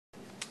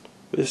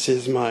This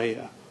is my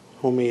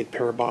homemade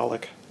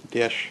parabolic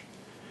dish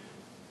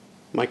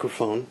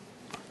microphone.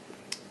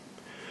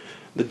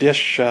 The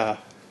dish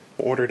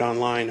ordered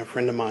online, a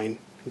friend of mine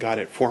got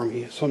it for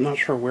me, so I'm not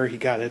sure where he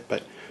got it,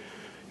 but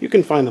you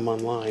can find them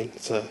online.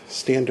 It's a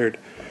standard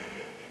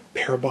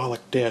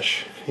parabolic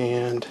dish,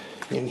 and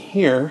in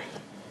here,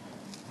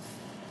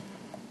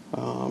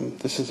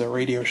 this is a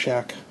Radio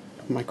Shack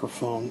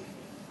microphone.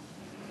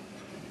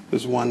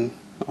 There's one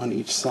on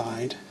each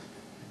side.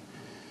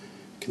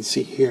 You can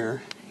see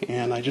here,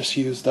 and I just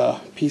used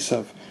a piece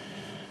of,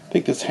 I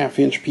think this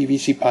 1/2-inch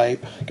PVC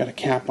pipe. Got a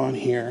cap on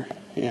here,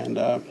 and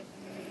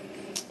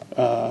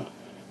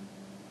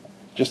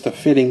just a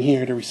fitting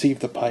here to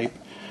receive the pipe.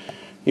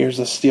 Here's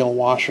a steel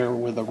washer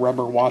with a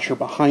rubber washer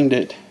behind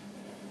it,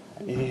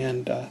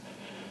 and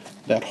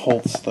that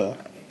holds the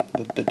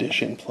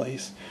dish in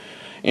place.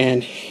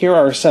 And here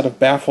are a set of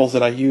baffles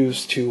that I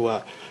use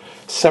to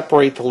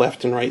separate the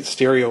left and right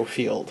stereo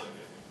field.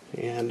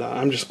 And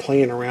I'm just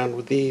playing around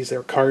with these.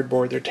 They're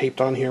cardboard. They're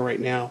taped on here right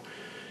now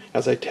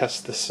as I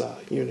test this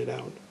unit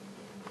out.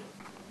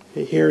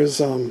 Here's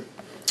in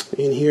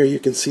here you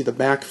can see the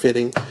back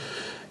fitting,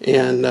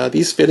 and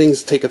these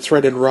fittings take a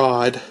threaded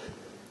rod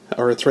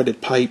or a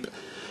threaded pipe,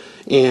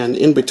 and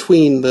in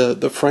between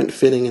the front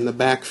fitting and the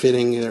back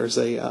fitting there's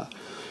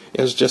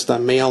just a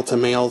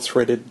male-to-male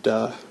threaded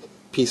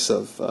piece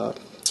of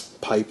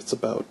pipe. It's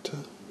about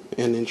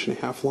 1.5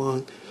 inches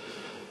long,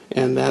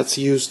 and that's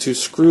used to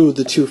screw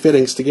the two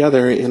fittings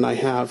together. And I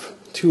have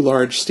two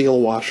large steel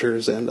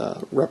washers and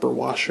a rubber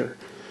washer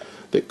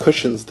that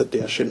cushions the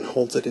dish and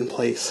holds it in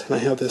place. And I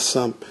have this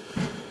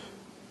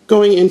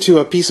going into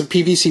a piece of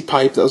PVC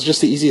pipe. That was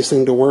just the easiest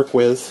thing to work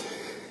with.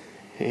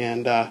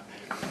 And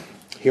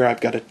here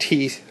I've got a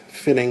T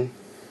fitting,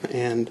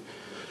 and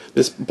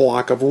this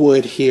block of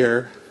wood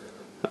here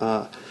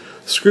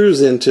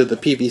screws into the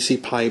PVC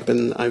pipe,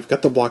 and I've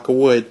got the block of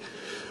wood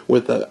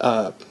with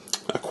a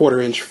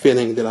 1/4-inch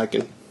fitting that I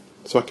can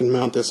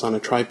mount this on a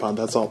tripod.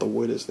 That's all the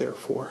wood is there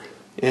for.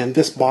 And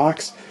this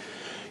box,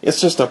 it's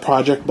just a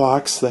project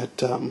box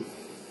that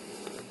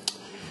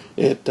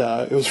it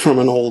was from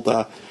an old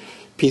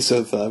piece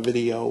of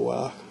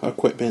video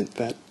equipment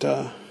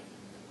that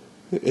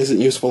isn't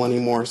useful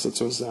anymore since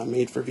it was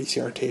made for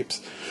VCR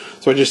tapes.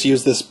 So I just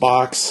used this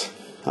box,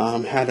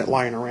 had it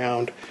lying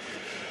around,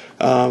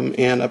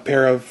 and a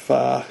pair of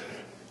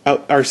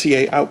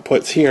RCA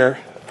outputs here.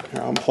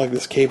 I'll unplug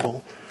this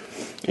cable,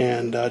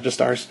 and just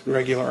our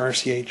regular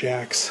RCA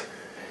jacks,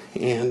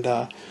 and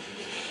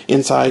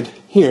inside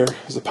here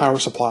is a power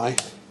supply.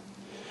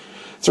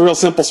 It's a real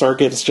simple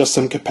circuit. It's just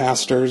some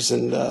capacitors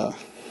and a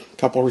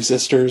couple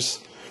resistors,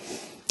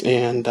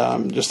 and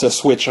just a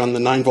switch on the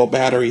 9-volt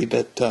battery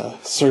that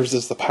serves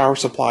as the power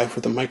supply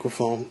for the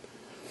microphone.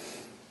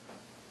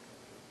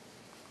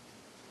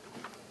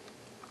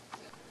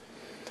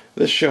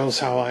 This shows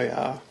how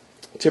I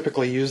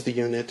typically use the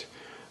unit.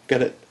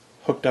 Got it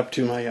hooked up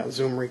to my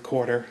Zoom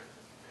recorder.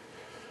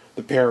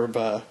 The pair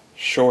of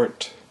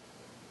short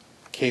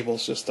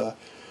cables, just a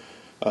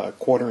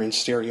 1/4-inch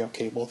stereo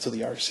cable to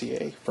the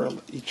RCA for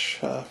each,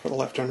 for the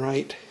left and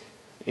right,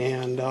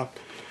 and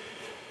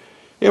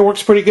it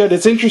works pretty good.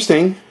 It's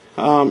interesting.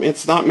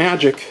 It's not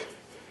magic.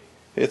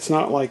 It's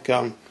not like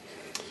the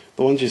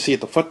ones you see at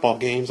the football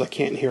games. I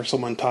can't hear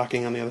someone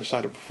talking on the other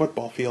side of a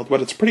football field,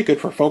 but it's pretty good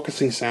for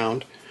focusing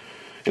sound,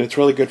 and it's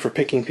really good for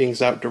picking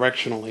things out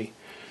directionally.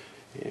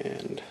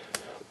 And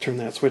turn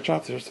that switch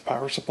off. There's the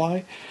power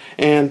supply,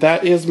 and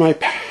that is my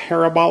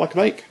parabolic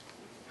mic.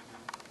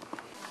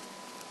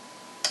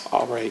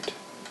 Alright,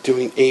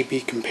 doing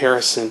A/B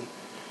comparison.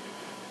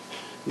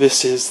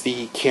 This is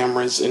the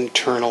camera's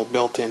internal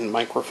built-in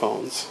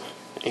microphones,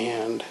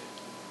 and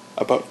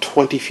about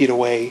 20 feet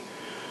away,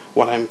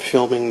 what I'm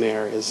filming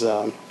there is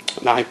an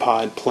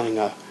iPod playing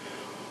a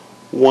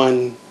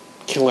 1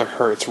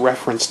 kilohertz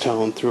reference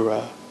tone through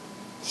a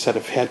set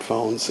of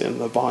headphones,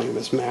 and the volume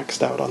is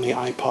maxed out on the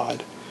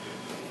iPod.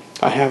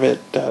 I have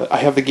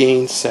the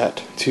gain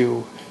set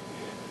to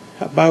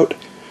about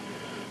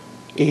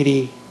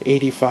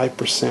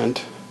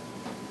 85%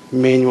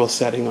 manual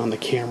setting on the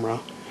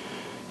camera,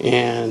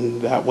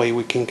 and that way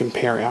we can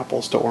compare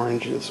apples to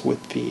oranges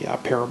with the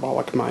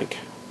parabolic mic.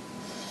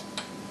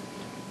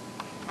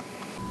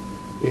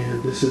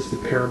 And this is the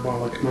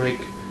parabolic mic.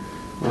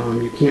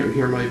 You can't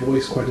hear my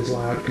voice quite as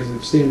loud because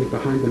I'm standing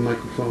behind the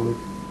microphone,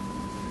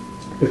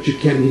 but you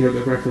can hear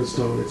the reference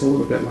tone. It's a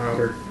little bit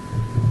louder.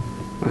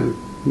 I'm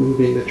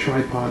moving the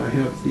tripod. I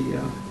have the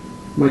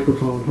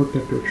microphone hooked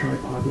up to a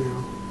tripod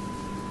now,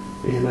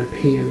 and I'm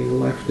panning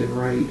left and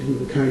right, and you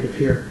can kind of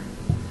hear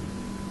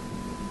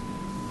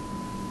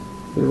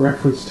the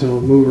reference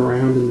tone move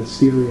around in the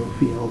stereo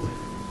field.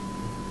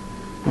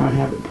 Now I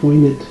have it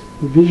pointed,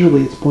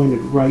 visually it's pointed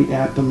right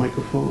at the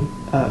microphone,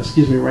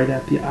 right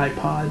at the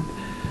iPod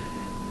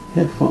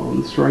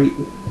headphones, right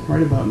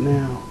about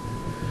now.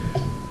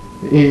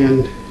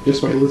 And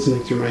just by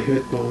listening through my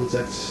headphones,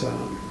 that's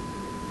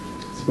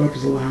it's about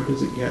as loud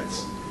as it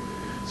gets.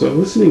 So I'm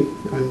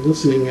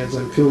listening as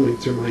I'm filming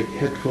through my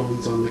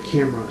headphones on the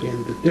camera,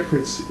 and the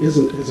difference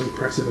isn't as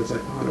impressive as I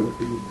thought it would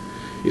be.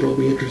 It'll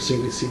be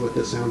interesting to see what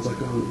this sounds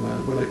like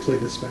on when I play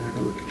this back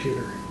on the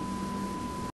computer.